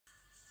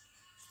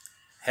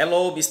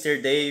Hello,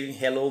 Mr. Dave.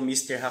 Hello,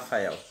 Mr.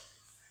 Rafael.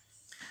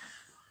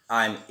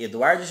 I'm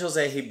Eduardo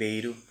José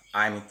Ribeiro.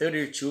 I'm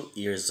 32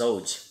 years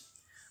old.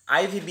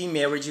 I've been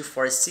married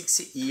for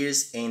 6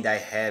 years and I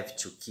have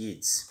 2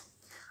 kids.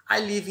 I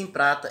live in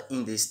Prata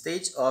in the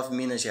state of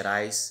Minas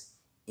Gerais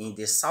in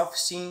the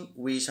southeastern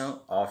region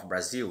of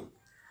Brazil.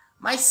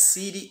 My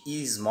city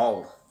is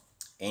small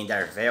and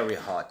are very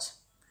hot.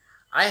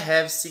 I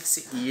have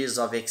 6 years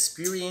of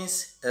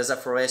experience as a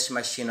forest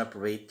machine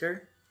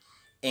operator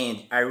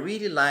and I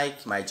really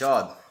like my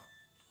job.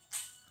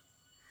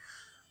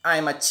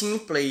 I'm a team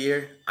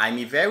player,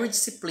 I'm very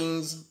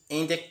disciplined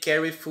and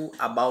careful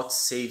about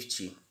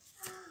safety.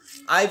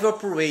 I've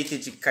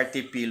operated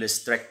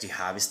Caterpillar's tractor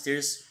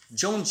harvesters,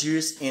 John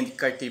Deere's and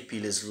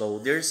Caterpillar's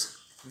loaders,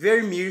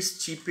 Vermeer's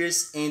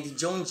chippers and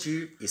John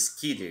Deere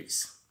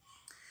skidders.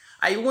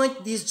 I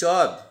want this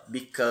job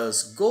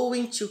because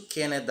going to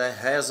Canada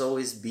has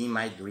always been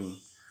my dream.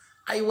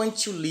 I want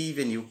to live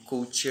a new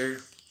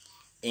culture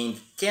and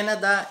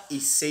Canada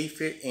is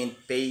safer and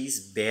pays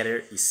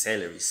better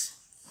salaries.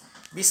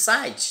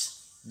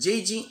 Besides,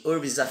 JG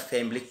Urb is a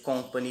family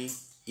company,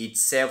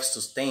 it's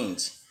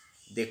self-sustained.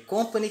 The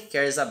company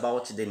cares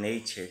about the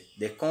nature.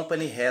 The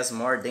company has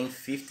more than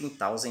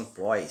 15,000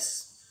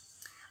 employees.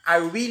 I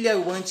really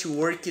want to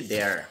work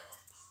there.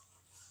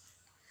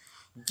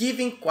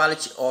 Giving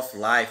quality of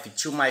life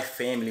to my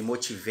family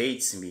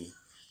motivates me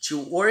to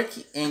work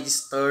and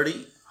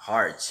study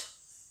hard.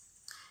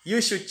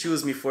 You should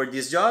choose me for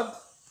this job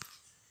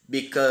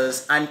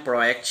because I'm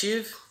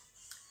proactive,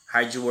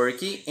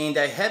 hardworking, and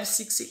I have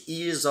 6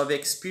 years of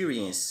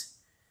experience.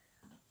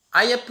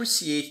 I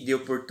appreciate the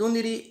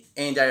opportunity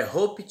and I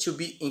hope to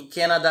be in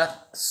Canada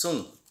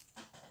soon.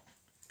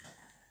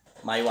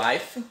 My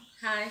wife,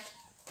 Hi.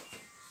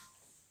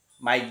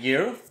 my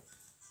girl,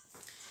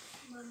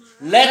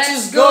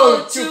 let's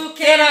go to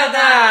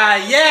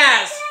Canada!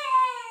 Yes!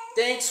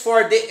 Thanks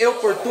for the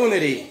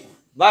opportunity.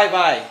 Bye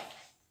bye.